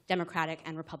Democratic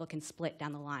and Republican split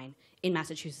down the line, in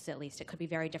Massachusetts at least. It could be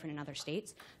very different in other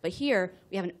states. But here,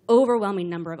 we have an overwhelming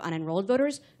number of unenrolled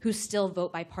voters who still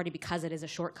vote by party because it is a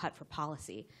shortcut for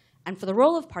policy. And for the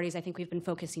role of parties, I think we've been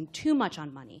focusing too much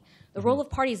on money. The role of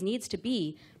parties needs to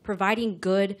be providing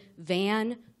good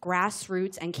van,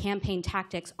 grassroots, and campaign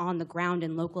tactics on the ground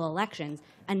in local elections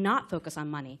and not focus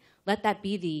on money. Let that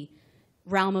be the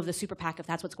realm of the super PAC if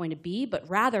that's what's going to be, but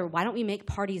rather, why don't we make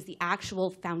parties the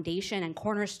actual foundation and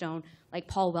cornerstone, like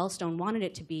Paul Wellstone wanted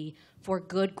it to be, for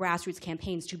good grassroots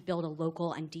campaigns to build a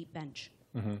local and deep bench?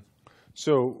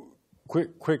 So,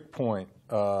 quick point.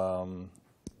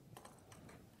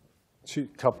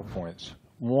 Couple points.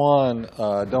 One,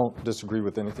 don't disagree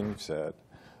with anything you've said.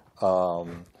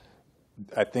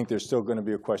 I think there's still going to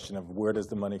be a question of where does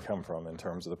the money come from in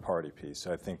terms of the party piece.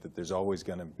 So I think that there's always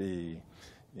going to be,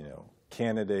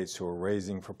 candidates who are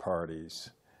raising for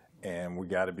parties, and we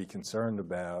got to be concerned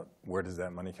about where does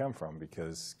that money come from,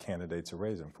 because candidates are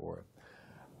raising for it.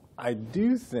 I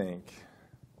do think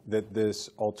that this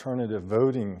alternative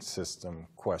voting system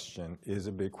question is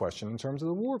a big question in terms of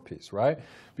the war piece, right?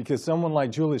 Because someone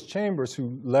like Julius Chambers,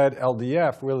 who led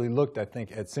LDF, really looked, I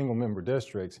think, at single-member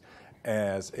districts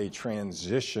as a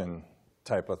transition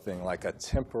type of thing, like a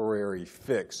temporary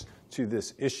fix to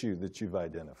this issue that you've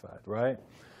identified, right?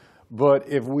 But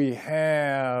if we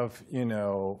have,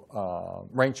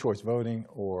 ranked choice voting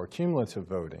or cumulative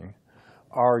voting,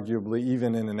 arguably,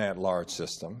 even in an at-large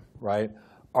system, right,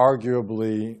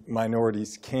 arguably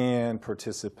minorities can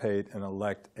participate and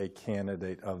elect a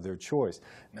candidate of their choice.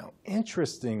 Now,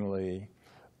 interestingly,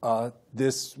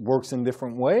 this works in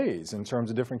different ways in terms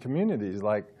of different communities.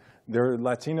 Like, there are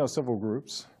Latino civil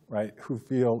groups, right,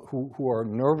 who are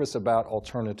nervous about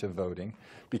alternative voting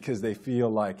because they feel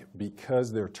like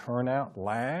because their turnout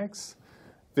lags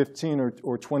 15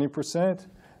 or 20%,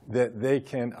 that they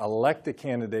can elect a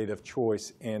candidate of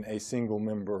choice in a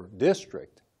single-member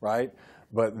district, right?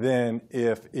 But then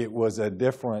if it was a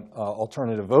different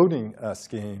alternative voting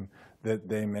scheme, that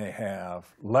they may have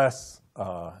less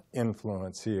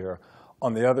influence here.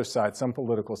 On the other side, some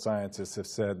political scientists have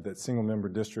said that single-member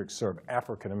districts serve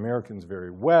African Americans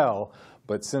very well,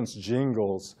 but since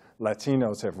Jingles,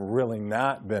 Latinos have really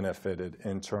not benefited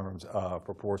in terms of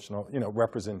proportional,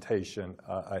 representation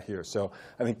here. So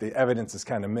I think the evidence is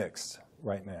kind of mixed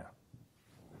right now.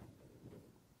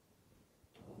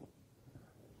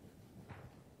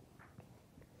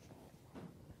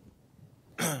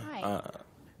 Hi.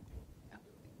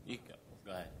 You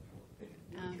go ahead.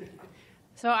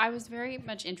 So I was very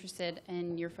much interested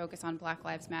in your focus on Black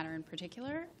Lives Matter in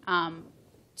particular.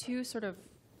 Two sort of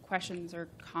questions or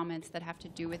comments that have to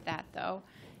do with that, though,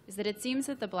 is that it seems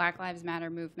that the Black Lives Matter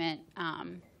movement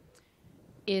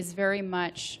is very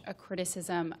much a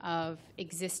criticism of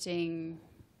existing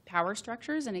power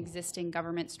structures and existing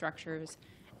government structures,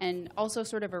 and also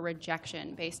sort of a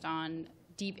rejection based on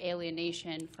deep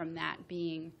alienation from that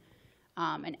being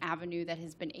an avenue that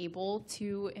has been able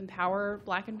to empower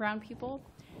Black and brown people.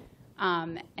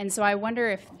 And so I wonder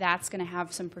if that's going to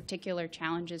have some particular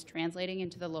challenges translating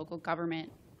into the local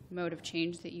government mode of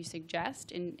change that you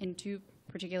suggest in two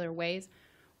particular ways.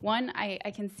 One,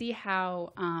 I can see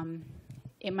how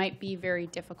it might be very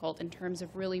difficult in terms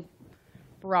of really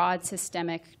broad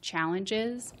systemic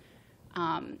challenges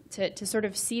to sort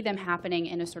of see them happening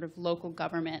in a sort of local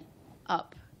government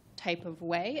up type of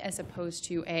way, as opposed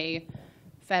to a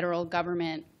federal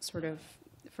government sort of,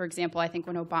 for example, I think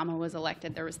when Obama was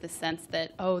elected, there was this sense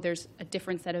that, there's a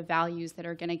different set of values that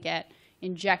are going to get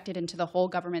injected into the whole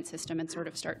government system and sort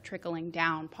of start trickling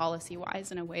down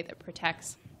policy-wise in a way that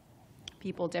protects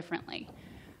people differently.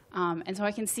 And so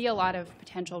I can see a lot of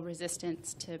potential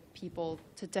resistance to people,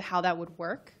 to how that would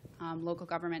work, local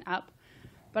government up.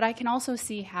 But I can also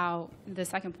see how, the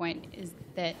second point is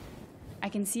that I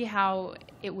can see how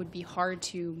it would be hard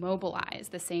to mobilize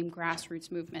the same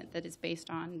grassroots movement that is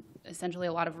based on essentially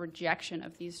a lot of rejection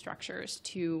of these structures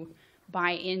to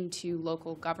buy into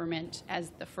local government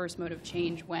as the first mode of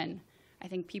change, when I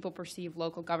think people perceive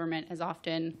local government as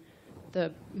often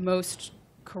the most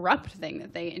corrupt thing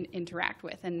that they interact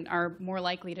with, and are more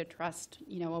likely to trust,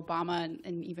 Obama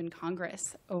and even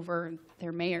Congress over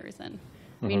their mayors. And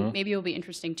I mean, maybe it'll be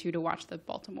interesting too to watch the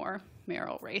Baltimore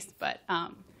mayoral race, but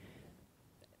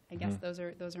I guess those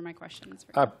are my questions.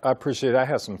 I appreciate it. I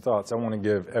have some thoughts. I want to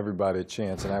give everybody a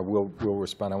chance, and I will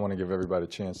respond. I want to give everybody a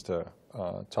chance to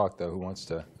talk, though,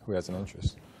 who has an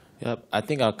interest. Yep, I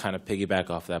think I'll kind of piggyback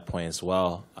off that point as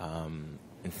well,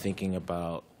 in thinking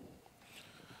about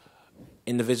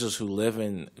individuals who live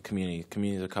in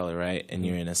communities of color, right? And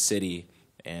you're in a city,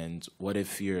 and what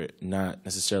if you're not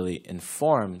necessarily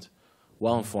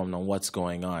well informed on what's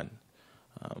going on?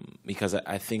 Because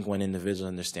I think when individuals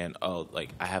understand, oh, like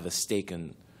I have a stake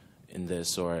in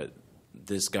this, or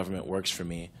this government works for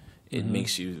me, it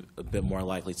makes you a bit more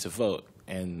likely to vote.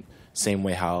 And same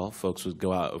way how folks would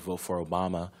go out and vote for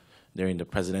Obama during the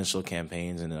presidential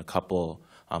campaigns, and a couple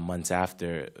months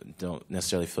after don't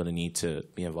necessarily feel the need to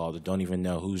be involved, or don't even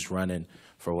know who's running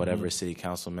for whatever city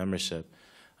council membership.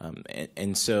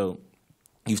 And so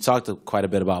you've talked quite a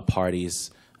bit about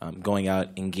parties going out,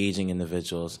 engaging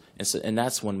individuals, and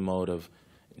that's one mode of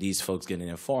these folks getting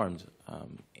informed.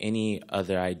 Any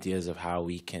other ideas of how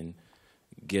we can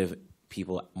give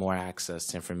people more access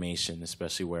to information,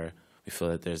 especially where we feel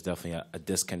that there's definitely a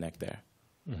disconnect there,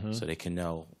 so they can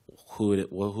know who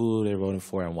they're voting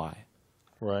for and why.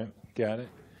 Right, got it.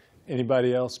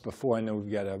 Anybody else before? I know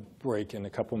we've got a break in a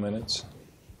couple minutes.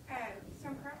 So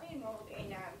I'm currently enrolled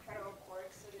in federal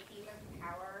court, so the theme of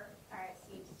power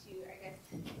seems to, I guess,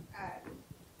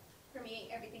 permeate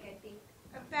everything I think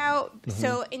about.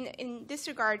 So in this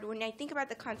regard, when I think about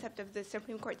the concept of the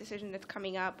Supreme Court decision that's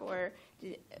coming up, or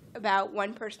about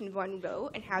one person, one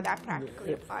vote, and how that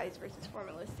practically applies versus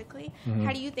formalistically,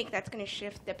 how do you think that's going to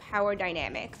shift the power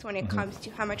dynamics when it comes to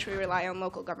how much we rely on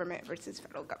local government versus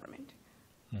federal government?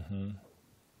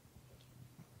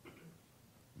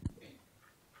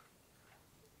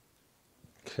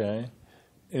 Okay.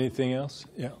 Anything else?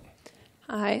 Yeah.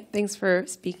 Hi, thanks for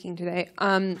speaking today.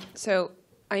 So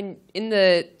in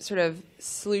the sort of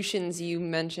solutions you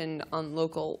mentioned on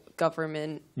local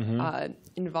government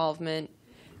involvement,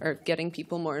 or getting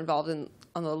people more involved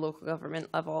on the local government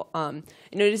level, I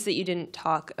noticed that you didn't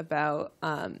talk about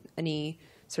any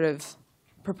sort of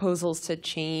proposals to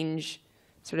change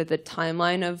sort of the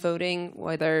timeline of voting,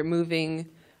 whether moving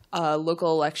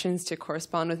local elections to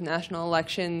correspond with national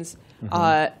elections,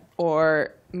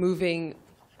 or moving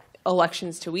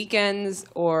elections to weekends,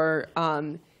 or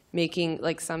making,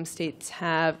 like some states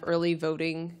have early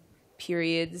voting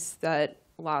periods that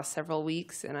last several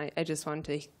weeks. And I just wanted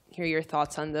to hear your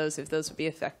thoughts on those, if those would be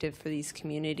effective for these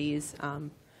communities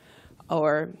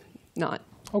or not.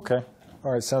 Okay.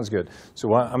 All right, sounds good. So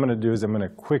what I'm going to do is I'm going to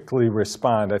quickly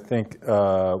respond. I think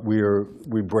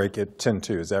we break at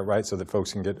 10:02. Is that right? So that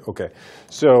folks can get, okay.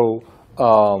 So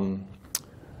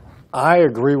I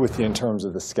agree with you in terms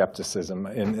of the skepticism.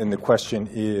 And the question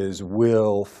is,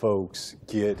 will folks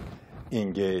get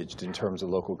engaged in terms of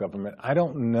local government? I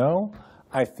don't know.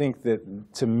 I think that,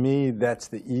 to me, that's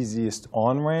the easiest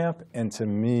on-ramp. And to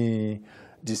me,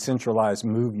 decentralized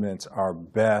movements are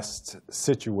best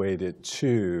situated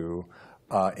to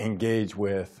engage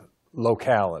with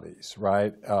localities,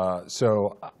 right?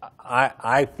 So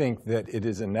I think that it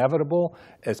is inevitable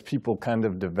as people kind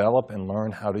of develop and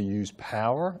learn how to use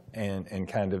power and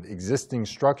kind of existing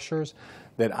structures,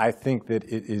 that I think that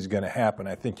it is going to happen.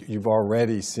 I think you've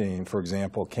already seen, for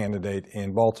example, a candidate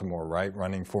in Baltimore, right,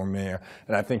 running for mayor,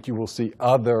 and I think you will see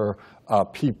other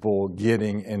people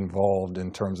getting involved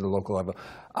in terms of the local level.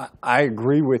 I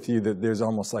agree with you that there's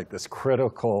almost like this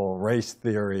critical race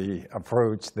theory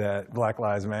approach that Black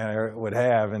Lives Matter would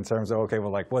have in terms of, okay,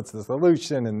 well, like, what's the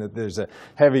solution? And that there's a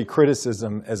heavy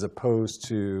criticism as opposed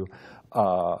to,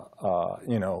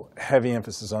 heavy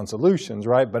emphasis on solutions,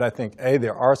 right? But I think,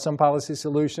 there are some policy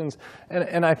solutions.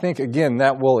 And I think, again,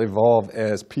 that will evolve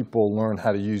as people learn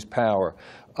how to use power.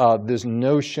 This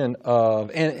notion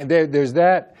of, and there's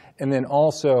that, and then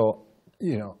also,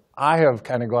 I have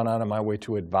kind of gone out of my way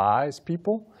to advise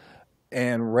people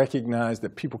and recognize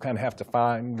that people kind of have to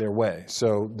find their way.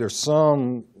 So there's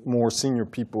some more senior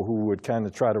people who would kind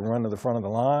of try to run to the front of the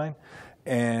line.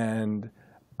 And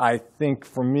I think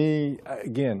for me,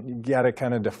 again, you got to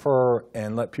kind of defer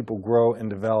and let people grow and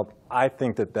develop. I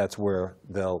think that that's where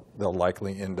they'll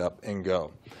likely end up and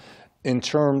go. In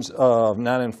terms of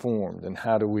not informed and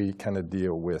how do we kind of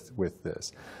deal with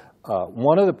this,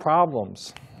 one of the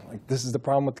problems, like this is the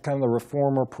problem with kind of the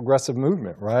reformer progressive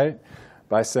movement, right?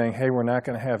 By saying, hey, we're not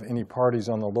going to have any parties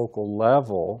on the local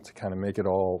level to kind of make it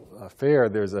all fair,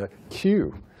 there's a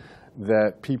queue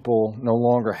that people no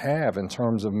longer have in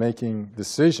terms of making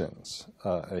decisions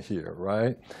here,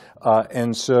 right?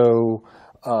 And so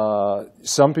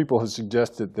some people have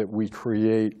suggested that we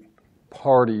create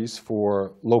parties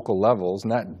for local levels,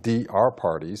 not DR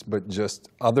parties, but just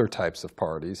other types of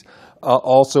parties.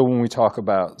 Also, when we talk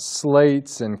about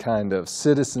slates and kind of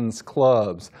citizens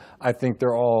clubs, I think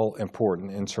they're all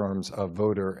important in terms of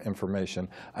voter information.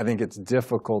 I think it's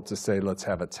difficult to say, let's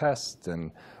have a test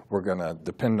and we're going to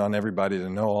depend on everybody to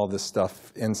know all this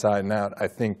stuff inside and out. I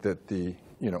think that the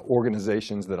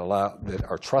organizations that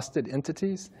are trusted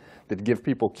entities that give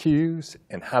people cues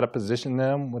and how to position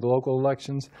them with local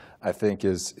elections, I think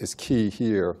is key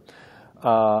here.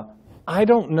 I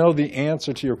don't know the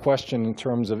answer to your question in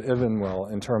terms of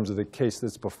Evanwell, in terms of the case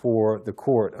that's before the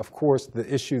court. Of course,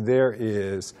 the issue there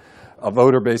is a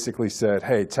voter basically said,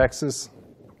 hey, Texas,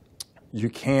 you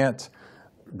can't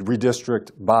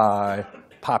redistrict by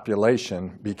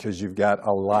population because you've got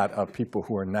a lot of people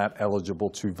who are not eligible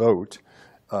to vote.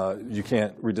 You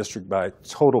can't redistrict by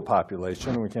total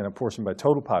population. We can't apportion by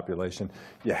total population.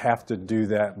 You have to do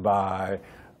that by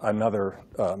another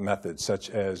method, such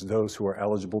as those who are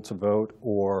eligible to vote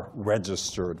or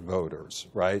registered voters,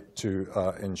 right, to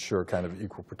ensure kind of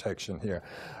equal protection here.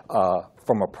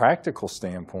 From a practical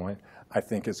standpoint, I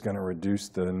think it's going to reduce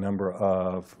the number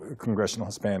of Congressional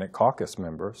Hispanic Caucus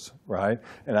members, right?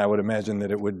 And I would imagine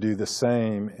that it would do the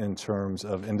same in terms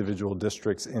of individual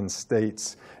districts in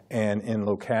states and in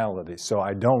localities. So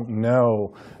I don't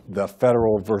know the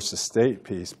federal versus state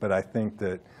piece, but I think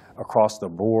that across the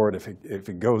board, if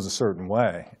it goes a certain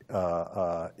way,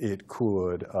 it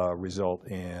could result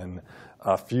in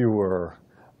fewer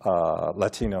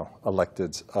Latino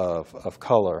electeds of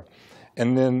color.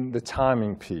 And then the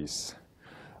timing piece.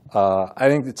 I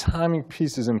think the timing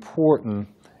piece is important.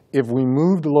 If we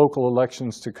moved local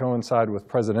elections to coincide with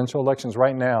presidential elections,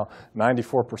 right now,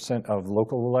 94% of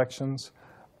local elections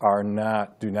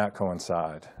do not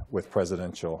coincide with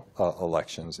presidential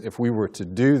elections. If we were to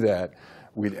do that,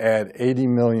 we'd add 80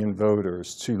 million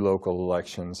voters to local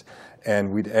elections,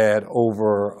 and we'd add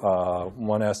over,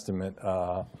 one estimate,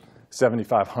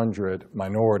 7,500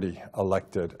 minority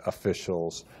elected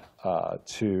officials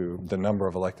to the number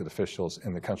of elected officials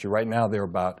in the country. Right now, there are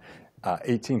about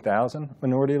 18,000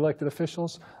 minority elected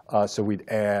officials, so we'd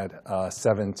add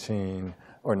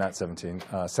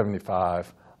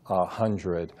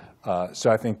 7,500.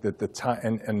 So I think that the time,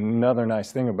 and another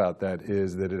nice thing about that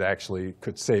is that it actually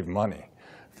could save money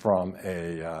from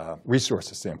a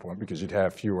resources standpoint, because you'd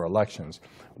have fewer elections.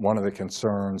 One of the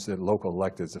concerns that local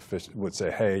elected officials would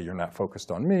say, hey, you're not focused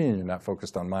on me, and you're not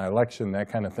focused on my election, that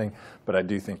kind of thing. But I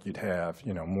do think you'd have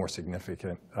more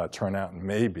significant turnout, and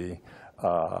maybe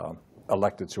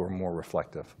electeds who are more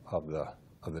reflective of the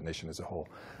nation as a whole.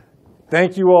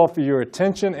 Thank you all for your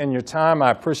attention and your time. I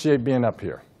appreciate being up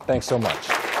here. Thanks so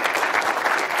much.